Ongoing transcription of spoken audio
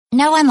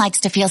No one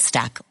likes to feel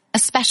stuck,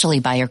 especially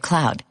by your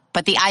cloud.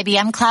 But the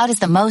IBM Cloud is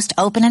the most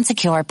open and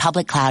secure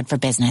public cloud for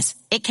business.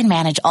 It can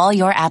manage all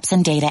your apps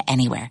and data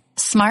anywhere.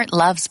 Smart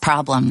loves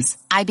problems.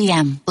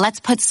 IBM, let's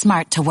put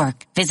smart to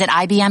work. Visit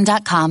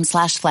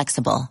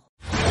IBM.com/flexible.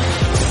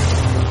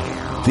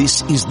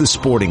 This is The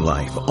Sporting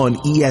Life on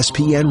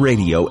ESPN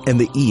Radio and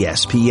the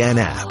ESPN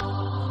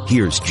app.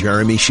 Here's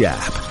Jeremy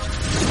Schaap.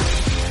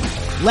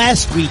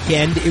 Last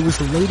weekend, it was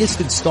the latest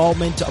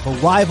installment of a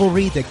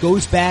rivalry that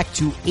goes back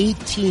to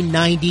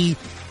 1890.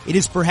 It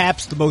is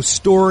perhaps the most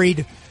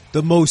storied,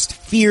 the most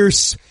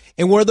fierce,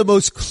 and one of the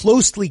most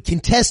closely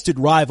contested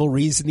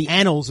rivalries in the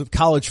annals of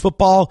college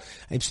football.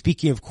 I'm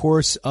speaking, of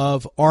course,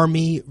 of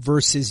Army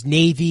versus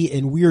Navy,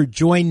 and we are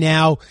joined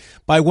now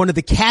by one of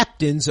the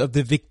captains of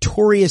the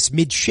victorious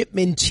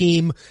midshipman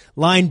team,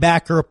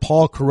 linebacker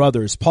Paul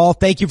Carothers. Paul,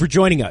 thank you for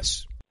joining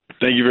us.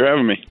 Thank you for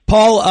having me.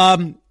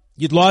 Paul,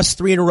 you'd lost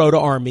 3 in a row to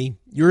Army.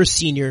 You're a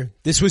senior.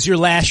 This was your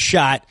last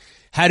shot.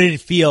 How did it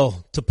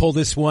feel to pull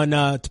this one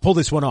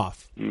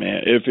off?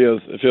 Man, it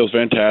feels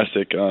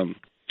fantastic.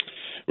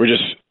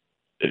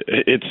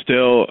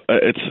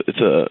 It's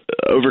a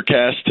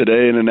overcast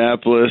today in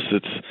Annapolis.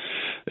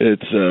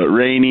 It's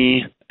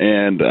rainy,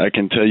 and I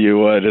can tell you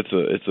what,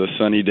 it's a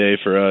sunny day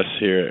for us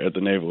here at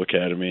the Naval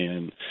Academy,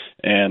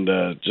 and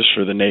just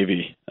for the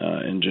Navy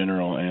in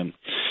general. And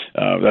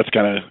that's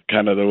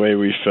kind of the way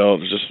we felt.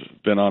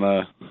 Just been on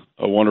a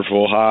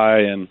wonderful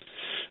high, and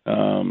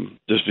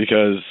just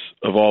because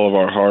of all of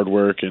our hard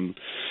work and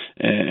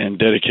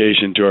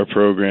dedication to our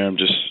program.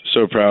 Just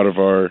so proud of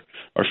our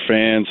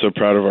fans, so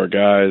proud of our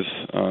guys,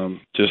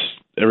 just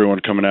everyone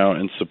coming out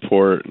in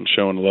support and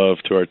showing love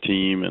to our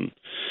team. And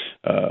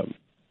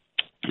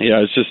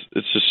it's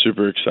just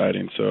super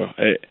exciting. So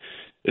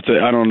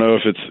I don't know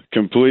if it's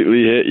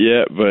completely hit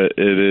yet, but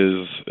it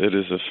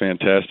is a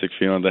fantastic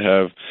feeling to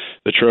have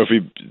the trophy,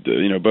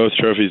 both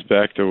trophies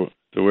back to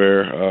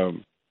where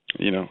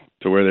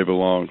to where they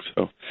belong.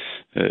 So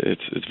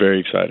it's very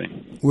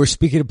exciting. We're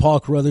speaking to Paul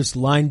Carothers,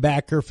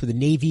 linebacker for the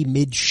Navy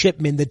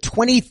Midshipmen, the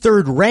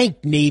 23rd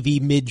ranked Navy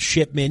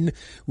Midshipmen,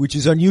 which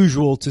is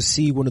unusual to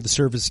see one of the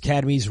service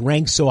academies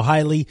ranked so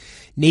highly.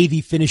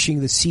 Navy finishing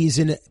the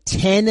season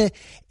 10-2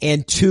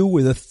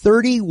 with a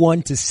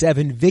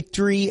 31-7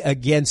 victory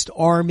against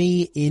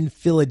Army in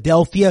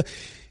Philadelphia.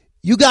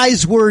 You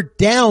guys were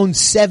down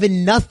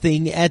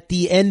 7-0 at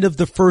the end of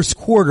the first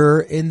quarter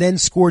and then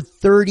scored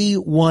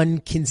 31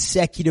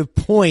 consecutive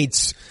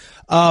points.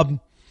 What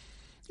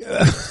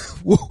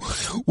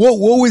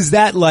was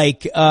that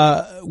like,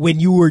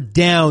 when you were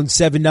down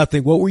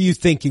 7-0? What were you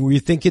thinking? Were you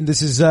thinking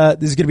this is going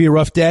to be a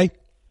rough day?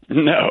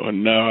 No.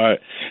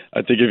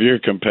 I think if you're a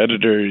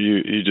competitor,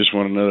 you just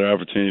want another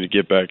opportunity to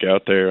get back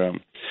out there.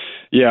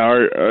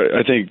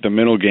 I think the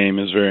mental game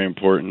is very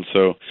important.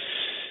 So,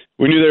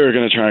 we knew they were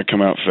going to try and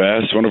come out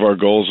fast. One of our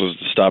goals was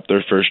to stop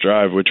their first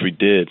drive, which we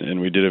did, and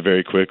we did it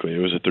very quickly. It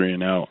was a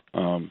 3-and-out.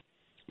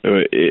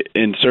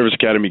 In service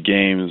academy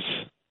games,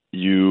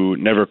 you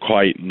never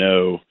quite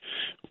know.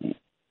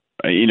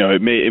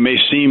 It may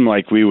seem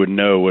like we would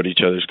know what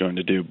each other's going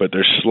to do, but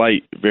there's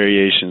slight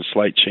variations,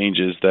 slight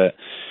changes that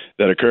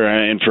occur.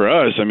 And for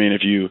us, I mean,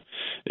 if you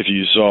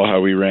saw how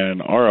we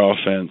ran our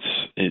offense,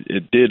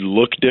 it did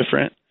look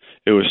different.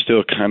 It was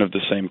still kind of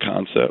the same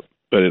concept,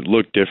 but it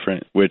looked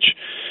different, which,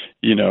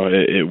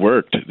 it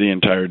worked the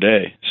entire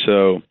day.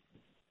 So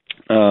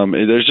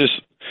there's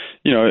just,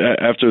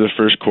 after the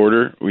first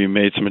quarter, we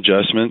made some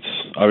adjustments.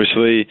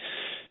 Obviously,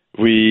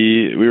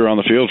 we were on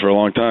the field for a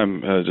long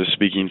time, just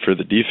speaking for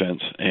the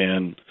defense.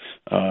 And,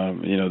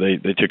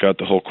 they took out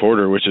the whole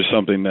quarter, which is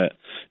something that,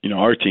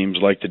 our teams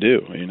like to do,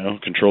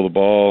 control the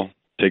ball,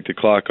 take the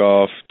clock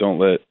off, don't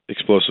let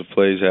explosive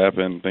plays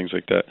happen, things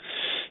like that.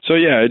 So,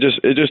 yeah, it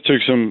just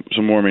took some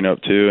warming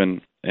up too.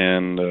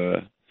 And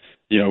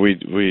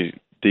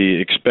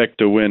the expect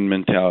to win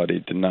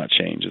mentality did not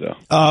change, though.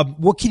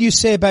 What can you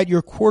say about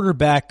your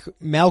quarterback,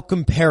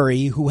 Malcolm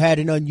Perry, who had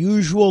an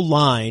unusual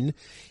line?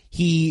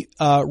 He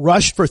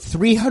rushed for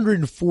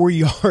 304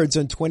 yards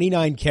on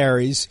 29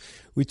 carries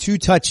with 2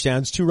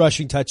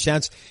 rushing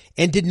touchdowns,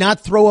 and did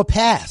not throw a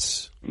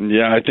pass.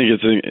 Yeah, I think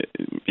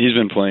he's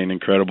been playing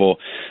incredible,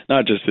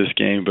 not just this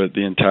game, but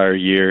the entire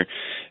year.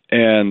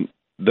 And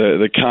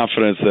the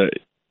confidence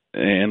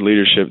and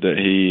leadership that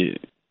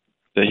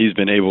he's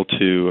been able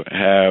to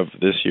have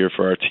this year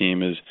for our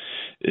team is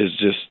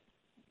just,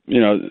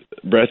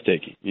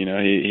 breathtaking.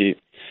 He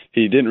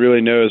didn't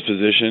really know his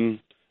position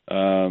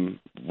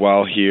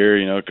while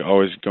here,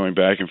 always going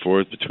back and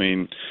forth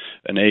between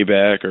an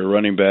A-back or a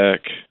running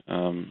back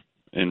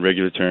in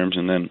regular terms,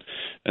 and then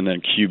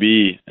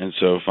QB. And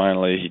so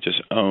finally he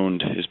just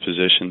owned his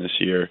position this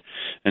year,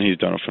 and he's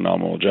done a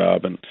phenomenal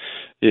job. And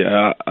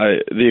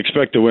the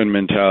expect to win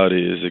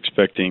mentality is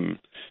expecting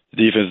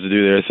the defense to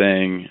do their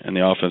thing and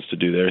the offense to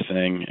do their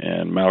thing.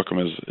 And Malcolm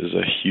is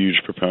a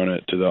huge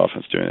proponent to the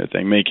offense doing their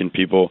thing, making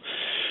people,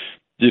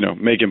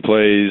 making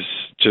plays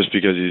just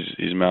because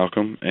he's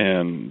Malcolm.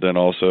 And then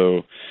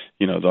also,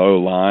 the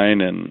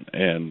O-line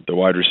and the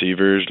wide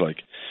receivers,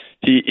 like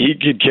he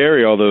could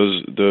carry all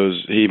those.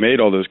 He made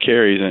all those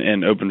carries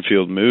and open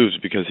field moves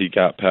because he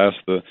got past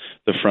the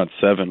front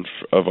seven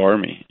of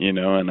Army,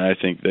 and I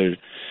think there's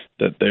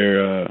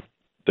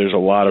a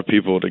lot of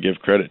people to give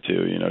credit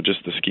to,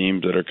 just the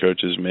schemes that our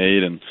coaches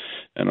made and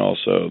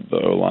also the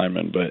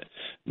O-linemen, but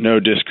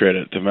no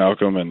discredit to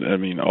Malcolm. And I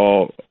mean,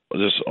 all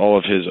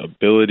of his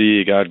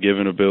ability,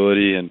 God-given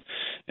ability, and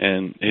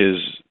his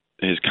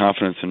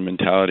confidence and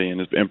mentality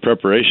and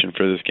preparation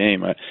for this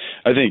game. I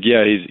think,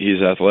 yeah,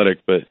 he's athletic,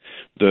 but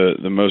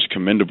the most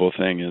commendable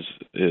thing is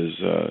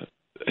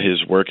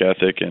his work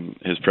ethic and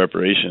his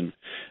preparation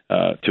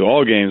to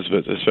all games,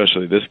 but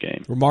especially this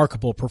game.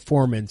 Remarkable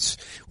performance.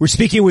 We're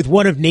speaking with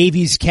one of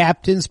Navy's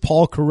captains,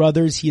 Paul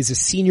Carothers. He is a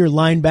senior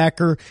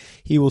linebacker.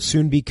 He will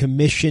soon be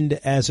commissioned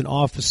as an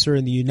officer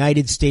in the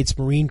United States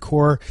Marine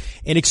Corps.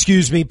 And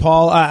excuse me,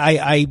 Paul,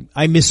 I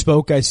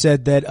misspoke. I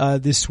said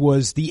that this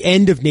was the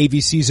end of Navy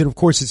season. Of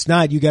course, it's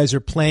not. You guys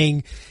are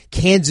playing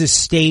Kansas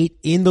State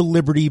in the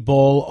Liberty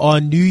Bowl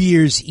on New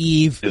Year's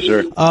Eve. Yes,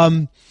 sir.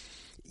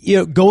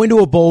 Going to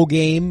a bowl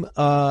game,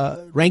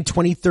 ranked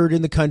 23rd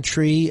in the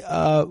country,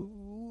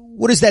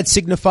 what does that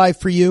signify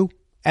for you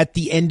at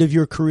the end of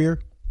your career?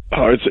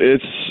 Oh,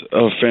 it's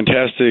a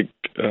fantastic,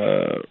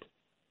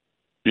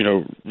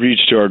 reach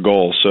to our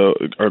goals.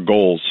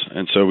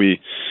 And so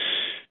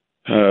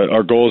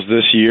our goals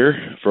this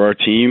year for our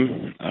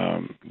team,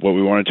 what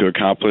we wanted to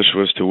accomplish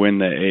was to win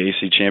the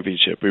AAC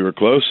championship. We were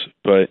close,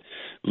 but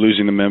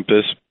losing to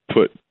Memphis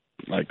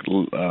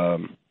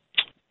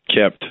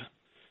kept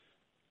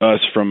us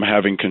from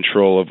having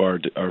control of our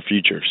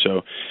future.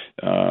 So,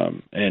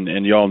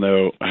 and y'all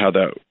know how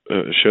that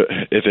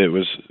if it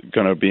was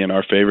going to be in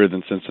our favor,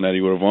 then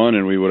Cincinnati would have won,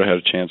 and we would have had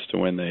a chance to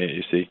win the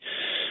AAC.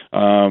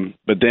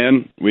 But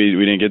then we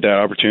didn't get that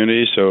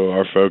opportunity, so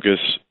our focus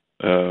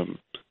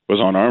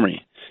was on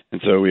Army, and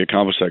so we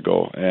accomplished that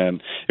goal.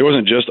 And it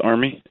wasn't just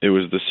Army; it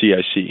was the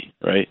CIC,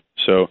 right?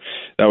 So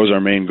that was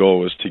our main goal,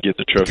 was to get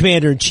the trophy.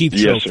 Commander-in-Chief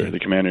trophy. Yes, sir. The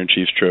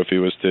Commander-in-Chief's trophy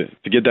was to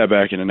get that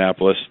back in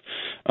Annapolis.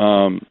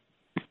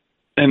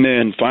 And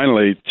then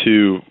finally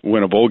to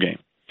win a bowl game.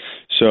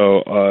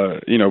 So,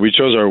 we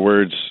chose our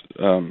words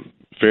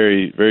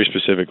very, very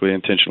specifically,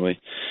 intentionally,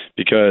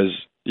 because,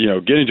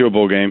 getting to a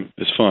bowl game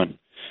is fun,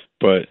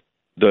 but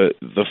the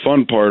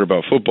fun part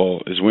about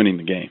football is winning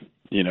the game,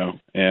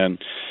 And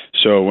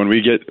so when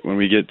we get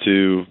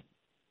to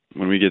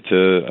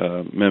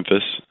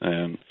Memphis,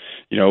 and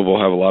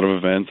we'll have a lot of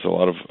events, a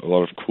lot of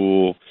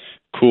cool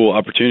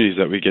opportunities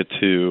that we get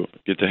to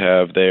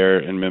have there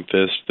in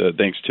Memphis,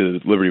 thanks to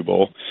the Liberty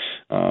Bowl,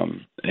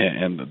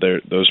 and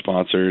those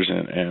sponsors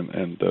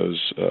and those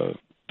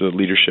the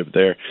leadership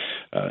there.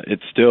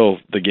 It's still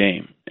the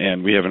game,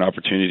 and we have an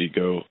opportunity to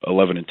go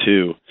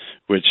 11-2,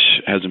 which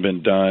hasn't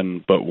been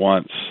done but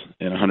once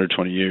in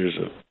 120 years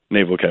of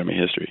Naval Academy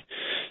history.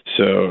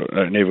 So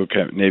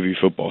Navy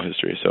football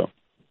history. So.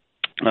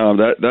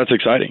 That's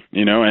exciting,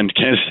 and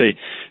Kansas State,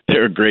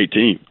 they're a great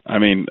team. I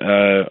mean,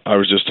 I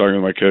was just talking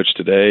with my coach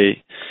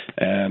today,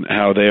 and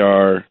how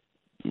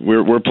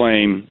we're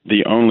playing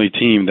the only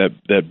team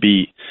that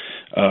beat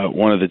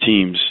one of the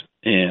teams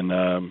in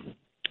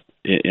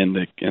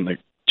the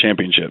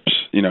championships,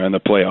 in the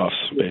playoffs,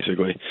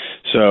 basically.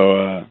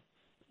 So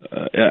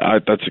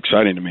that's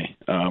exciting to me.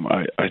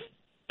 I've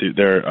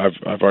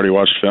already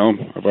watched film.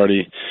 I've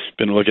already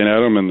been looking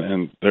at them,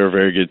 and they're a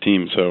very good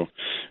team. So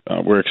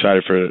we're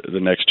excited for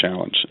the next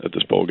challenge at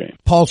this bowl game.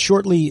 Paul,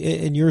 shortly,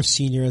 and you're a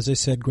senior, as I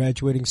said,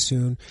 graduating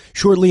soon.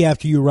 Shortly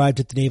after you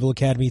arrived at the Naval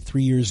Academy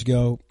 3 years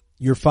ago,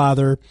 your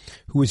father,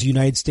 who was a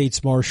United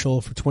States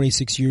Marshal for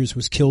 26 years,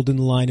 was killed in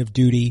the line of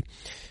duty,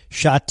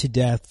 shot to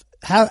death.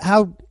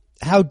 How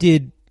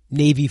did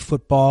Navy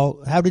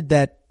football, how did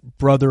that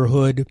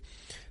brotherhood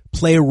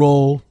play a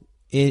role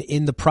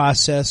in the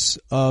process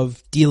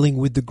of dealing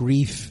with the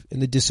grief and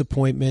the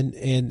disappointment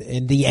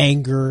and the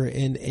anger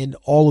and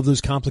all of those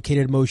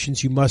complicated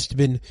emotions you must have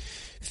been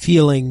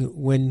feeling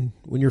when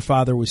your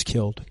father was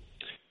killed?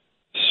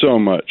 So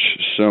much.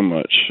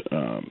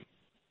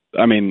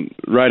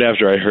 Right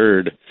after I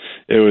heard,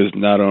 it was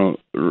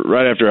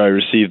right after I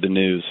received the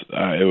news,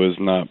 it was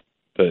not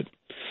but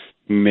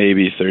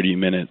maybe 30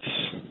 minutes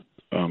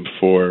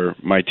for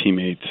my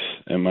teammates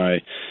and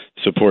my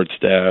support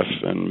staff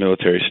and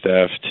military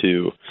staff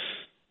to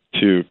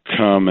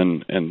come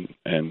and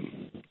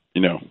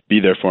be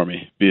there for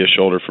me, be a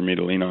shoulder for me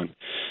to lean on,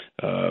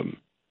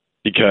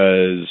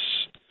 because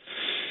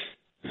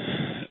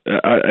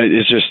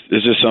it's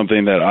just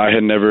something that I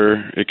had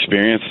never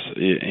experienced,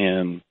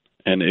 and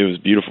it was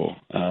beautiful.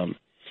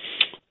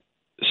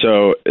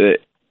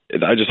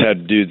 I just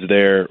had dudes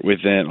there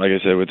within, like I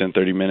said, within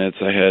 30 minutes.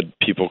 I had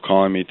people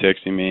calling me,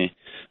 texting me,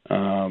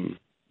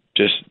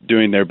 just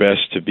doing their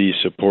best to be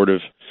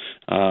supportive,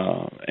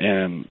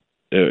 and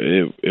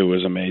it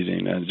was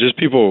amazing. And just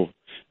people,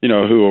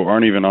 who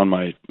aren't even on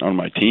my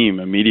team,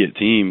 immediate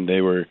team.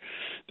 There were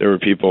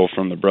people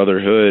from the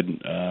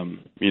Brotherhood,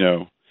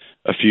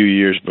 a few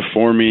years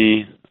before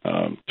me,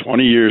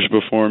 20 years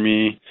before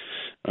me,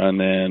 and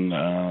then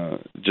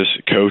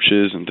just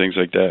coaches and things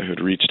like that who'd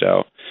reached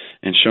out.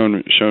 and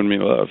shown me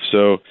love.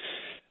 So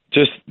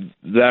just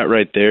that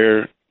right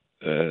there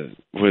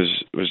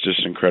was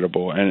just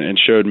incredible, and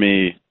showed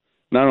me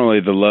not only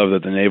the love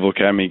that the Naval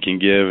Academy can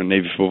give and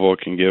Navy football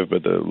can give,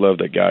 but the love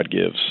that God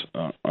gives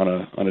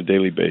on a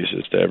daily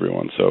basis to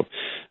everyone. So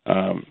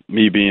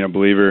me being a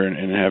believer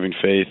and having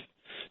faith,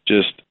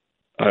 just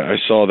I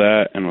saw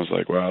that and was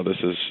like, wow, this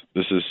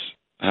is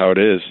how it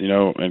is. You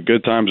know, and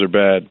good times or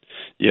bad,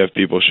 you have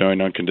people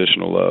showing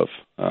unconditional love,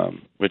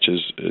 which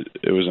is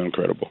it was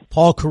incredible.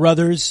 Paul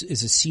Carothers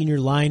is a senior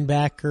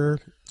linebacker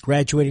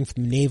graduating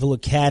from the Naval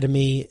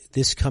Academy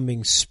this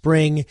coming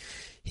spring.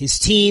 His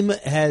team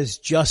has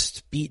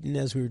just beaten,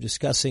 as we were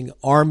discussing,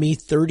 Army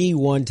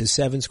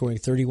 31-7, scoring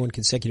 31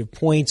 consecutive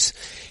points,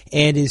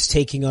 and is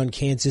taking on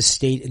Kansas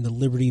State in the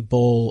Liberty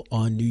Bowl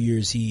on New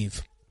Year's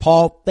Eve.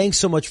 Paul, thanks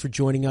so much for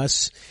joining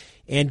us,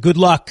 and good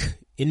luck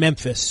in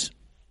Memphis.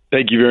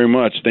 Thank you very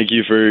much. Thank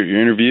you for your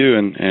interview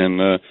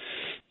and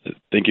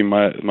thinking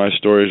my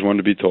story is one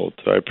to be told.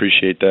 So I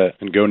appreciate that,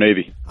 and go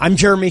Navy. I'm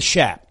Jeremy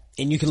Schaap.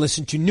 And you can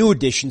listen to new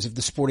editions of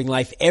The Sporting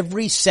Life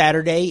every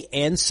Saturday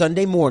and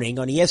Sunday morning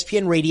on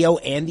ESPN Radio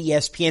and the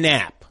ESPN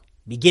app,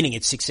 beginning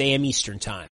at 6 a.m. Eastern Time.